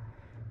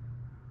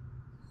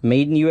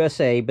 made in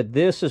USA, but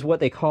this is what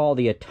they call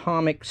the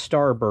atomic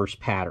starburst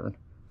pattern.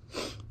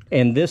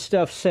 And this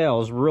stuff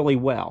sells really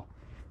well.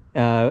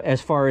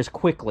 As far as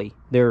quickly,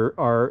 there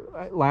are,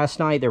 last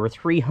night there were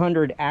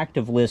 300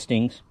 active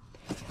listings,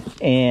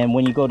 and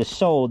when you go to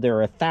sold, there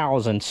are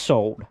 1,000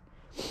 sold.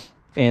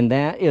 And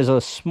that is a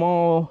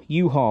small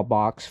U-Haul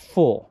box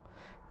full.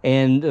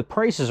 And the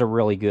prices are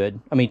really good.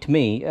 I mean, to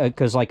me,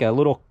 because like a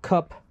little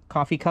cup,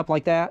 coffee cup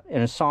like that,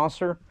 and a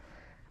saucer,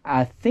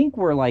 I think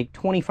were like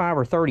 25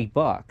 or 30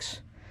 bucks.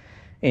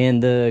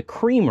 And the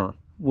creamer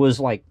was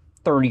like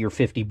 30 or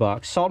 50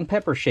 bucks. Salt and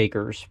pepper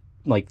shakers,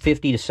 like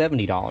 $50 to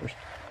 $70.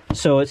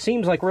 So it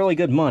seems like really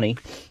good money.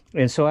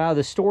 And so out of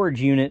the storage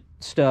unit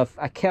stuff,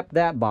 I kept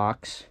that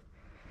box.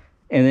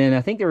 And then I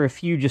think there were a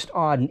few just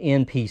odd and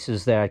end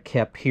pieces that I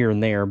kept here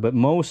and there. But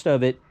most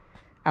of it,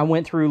 I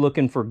went through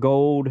looking for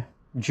gold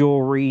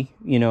jewelry,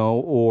 you know,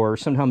 or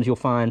sometimes you'll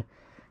find,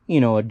 you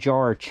know, a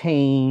jar of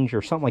change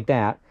or something like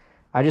that.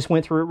 I just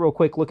went through it real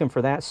quick looking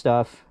for that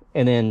stuff,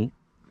 and then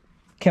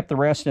kept the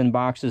rest in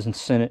boxes and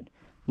sent it,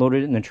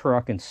 loaded it in the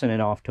truck and sent it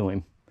off to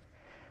him.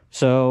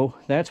 So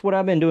that's what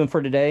I've been doing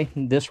for today.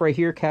 This right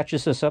here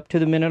catches us up to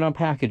the minute on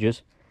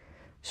packages.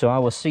 So I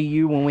will see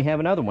you when we have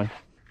another one.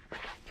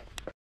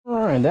 All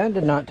right, that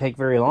did not take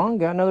very long.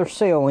 Got another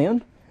sale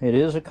in. It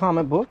is a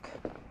comic book.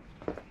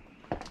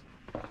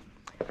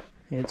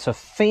 It's a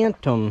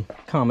Phantom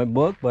comic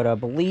book, but I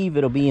believe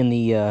it'll be in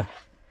the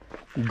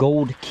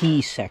Gold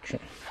Key section.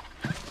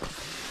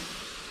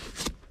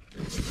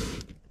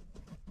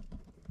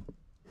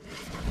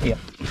 Yep.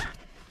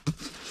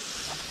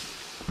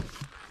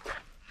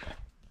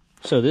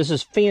 So this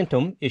is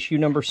Phantom, issue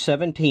number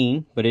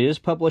 17, but it is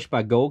published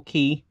by Gold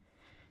Key.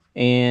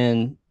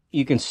 And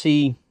you can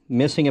see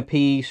missing a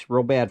piece,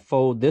 real bad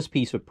fold. This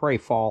piece would probably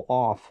fall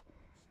off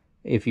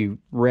if you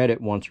read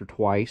it once or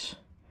twice.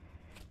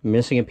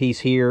 Missing a piece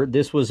here.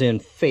 This was in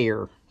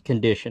fair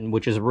condition,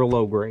 which is a real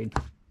low grade.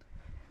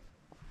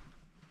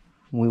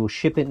 We will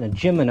ship it in a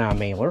Gemini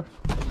mailer.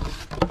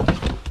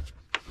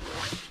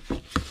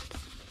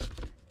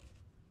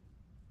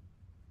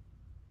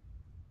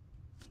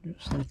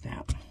 Just like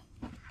that.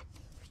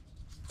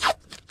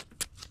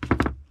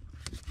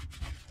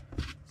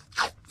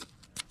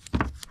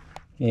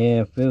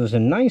 Yeah, if it was a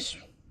nice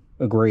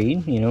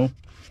grade, you know,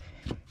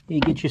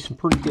 it'd get you some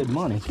pretty good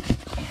money.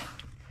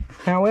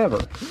 However,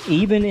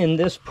 even in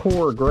this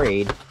poor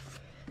grade,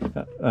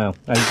 I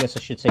guess I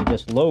should say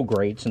this low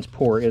grade, since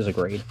poor is a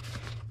grade.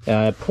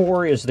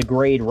 Poor is the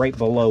grade right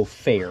below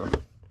fair.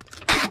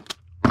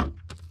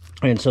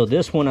 And so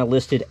this one I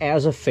listed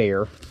as a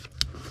fair.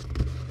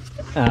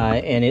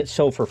 And it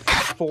sold for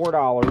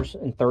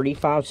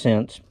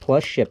 $4.35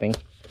 plus shipping.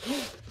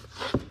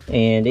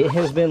 And it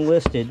has been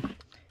listed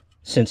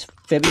since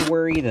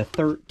February the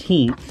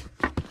 13th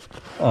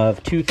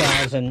of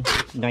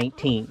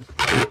 2019.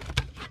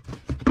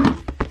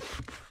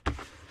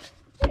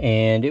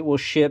 And it will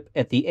ship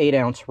at the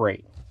 8-ounce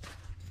rate.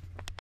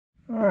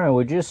 Alright,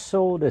 we just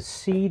sold a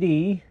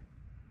CD.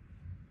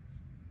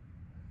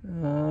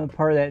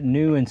 Part of that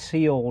new and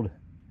sealed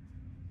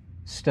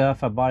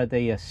stuff I bought at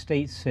the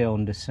estate sale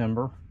in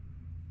December.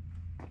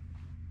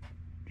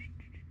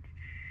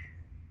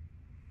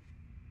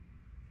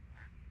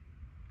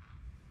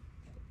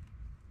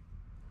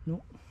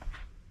 Nope.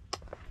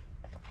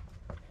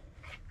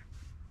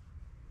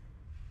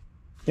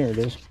 There it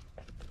is.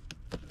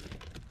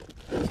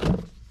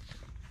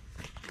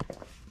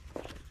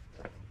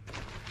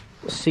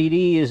 The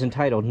CD is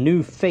entitled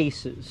New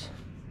Faces.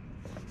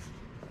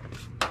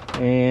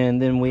 And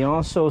then we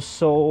also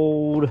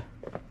sold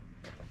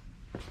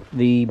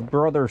the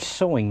Brothers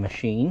Sewing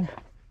Machine.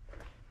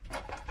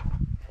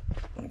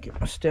 Let me get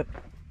my step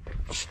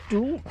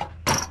stool.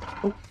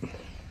 Oh.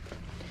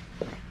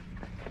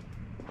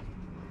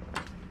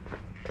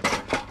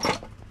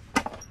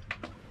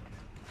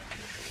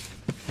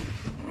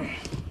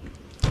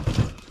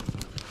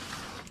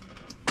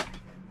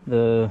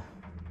 The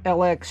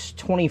LX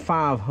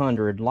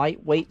 2500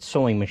 lightweight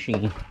sewing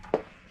machine.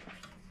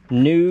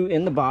 New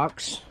in the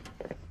box.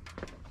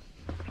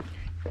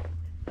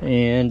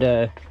 And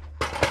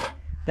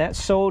that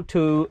sold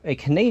to a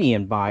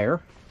Canadian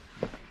buyer.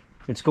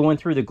 It's going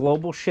through the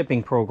global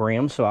shipping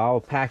program, so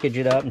I'll package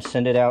it up and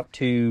send it out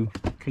to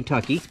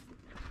Kentucky.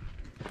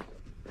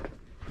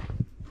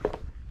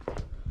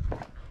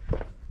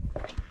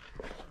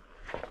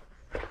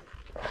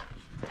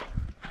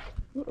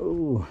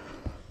 Oh,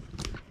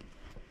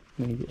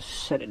 let me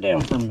just set it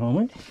down for a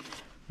moment.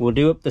 We'll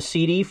do up the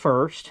CD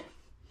first.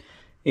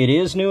 It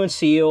is new and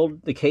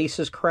sealed. The case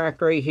is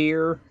cracked right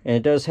here, and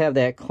it does have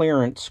that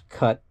clearance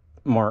cut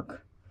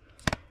mark.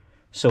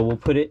 So we'll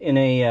put it in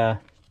a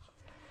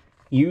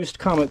used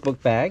comic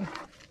book bag.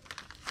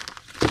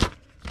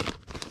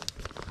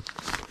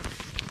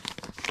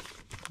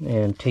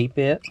 And tape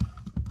it.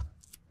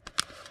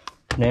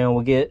 Now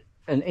we'll get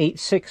an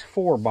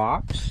 864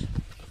 box.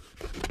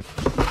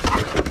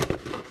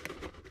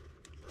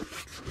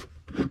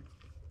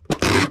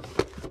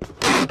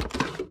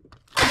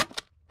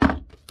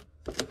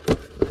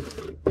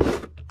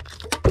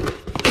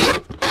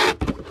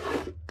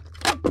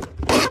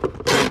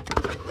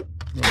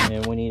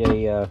 And we need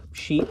a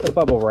sheet of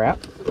bubble wrap.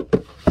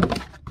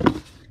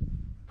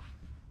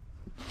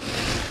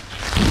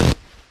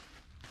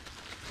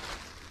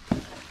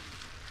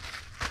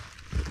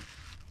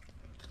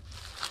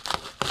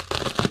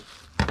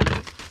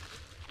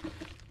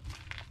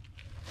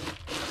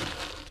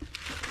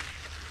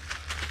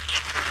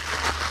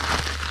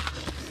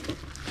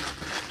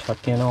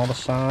 Tuck in all the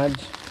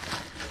sides,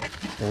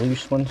 the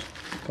loose ones.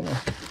 Come on.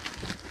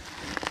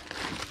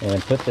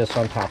 And put this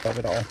on top of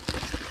it all.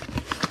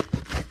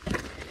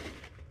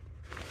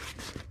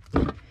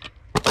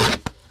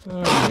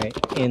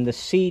 Alright, and the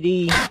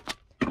CD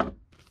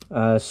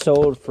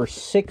sold for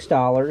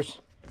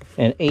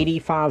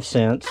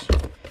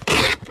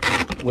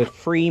 $6.85 with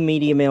free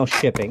media mail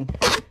shipping.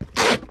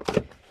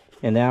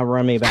 And that'll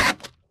run me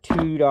about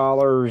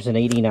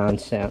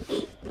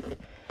 $22.89.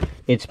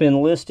 It's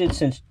been listed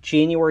since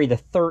January the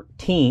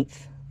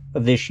 13th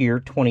of this year,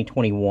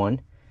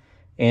 2021,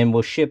 and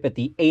will ship at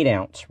the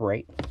 8-ounce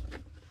rate.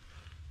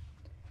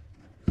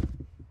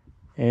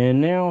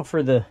 And now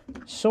for the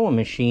sewing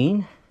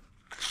machine.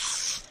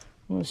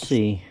 Let's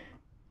see.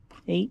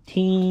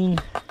 18,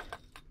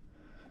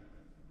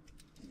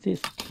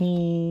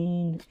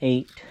 15,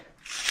 8.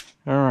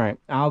 Alright,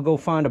 I'll go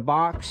find a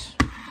box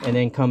and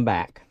then come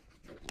back.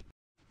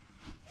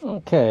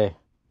 Okay.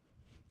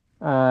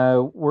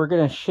 We're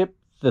going to ship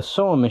the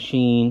sewing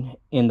machine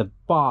in the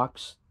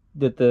box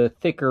that the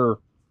thicker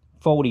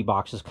foldy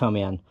boxes come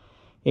in.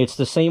 It's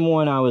the same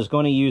one I was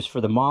going to use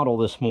for the model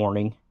this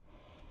morning,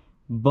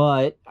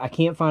 but I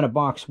can't find a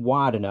box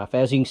wide enough.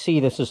 As you can see,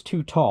 this is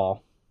too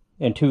tall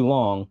and too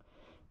long,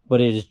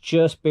 but it is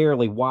just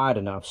barely wide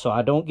enough, so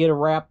I don't get to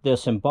wrap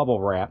this in bubble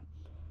wrap.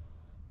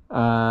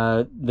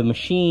 The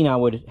machine, I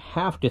would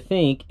have to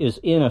think, is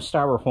in a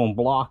styrofoam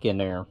block in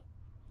there.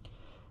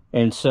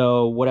 And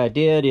so what I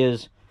did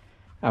is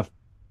I've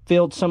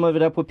filled some of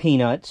it up with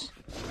peanuts,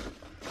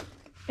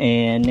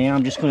 and now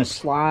I'm just going to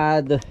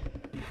slide the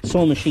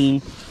sewing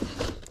machine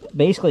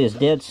basically as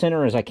dead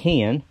center as I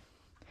can,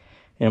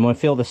 and I'm going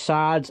to fill the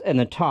sides and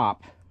the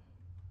top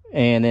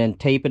and then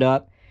tape it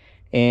up,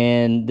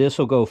 and this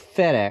will go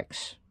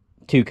FedEx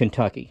to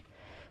Kentucky.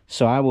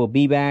 So I will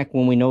be back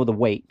when we know the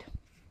weight.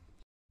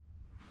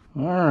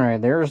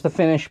 Alright, there's the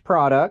finished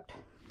product.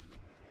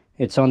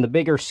 It's on the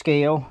bigger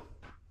scale.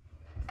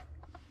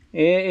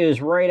 It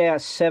is right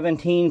at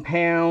 17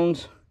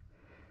 pounds.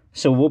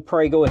 So we'll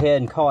probably go ahead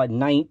and call it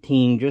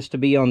 19 just to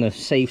be on the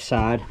safe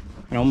side.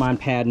 I don't mind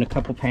padding a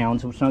couple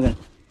pounds. It's not going to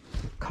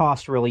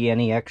cost really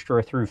any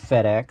extra through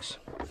FedEx.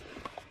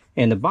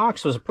 And the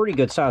box was a pretty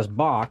good sized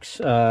box.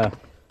 It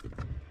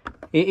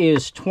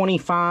is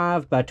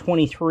 25 by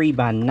 23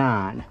 by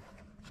 9.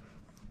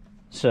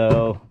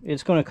 So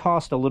it's going to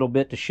cost a little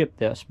bit to ship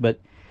this. But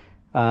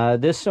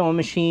this sewing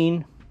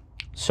machine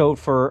sold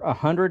for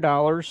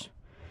 $100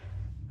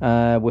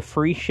 with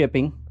free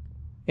shipping.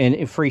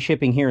 And free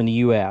shipping here in the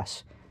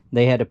U.S.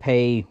 They had to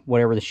pay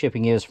whatever the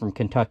shipping is from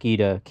Kentucky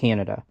to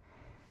Canada.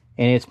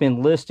 And it's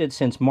been listed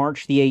since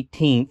March the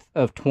 18th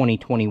of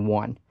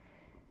 2021.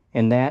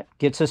 And that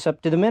gets us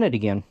up to the minute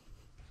again.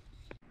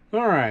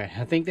 Alright,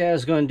 I think that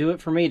is going to do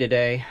it for me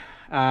today.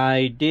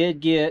 I did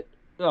get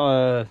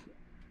all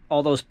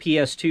those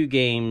PS2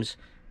 games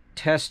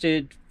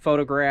tested,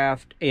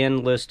 photographed,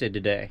 and listed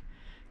today.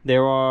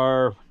 There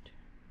are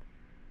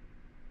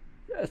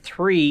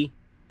 3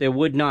 that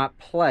would not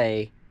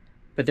play,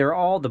 but they're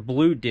all the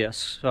blue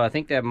discs, so I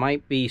think that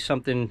might be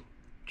something.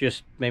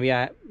 Just maybe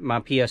my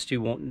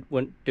PS2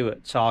 won't do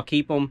it, so I'll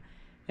keep them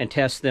and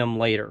test them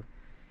later.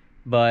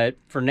 But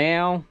for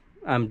now,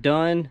 I'm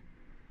done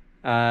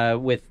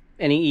with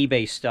any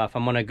eBay stuff.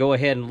 I'm going to go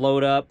ahead and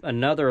load up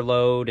another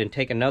load and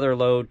take another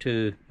load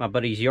to my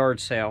buddy's yard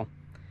sale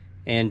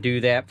and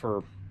do that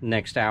for the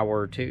next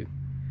hour or 2.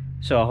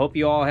 So I hope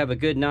you all have a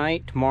good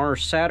night.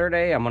 Tomorrow's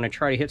Saturday. I'm going to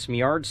try to hit some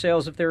yard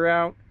sales if they're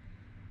out.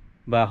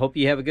 But I hope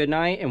you have a good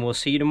night, and we'll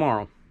see you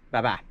tomorrow.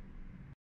 Bye-bye.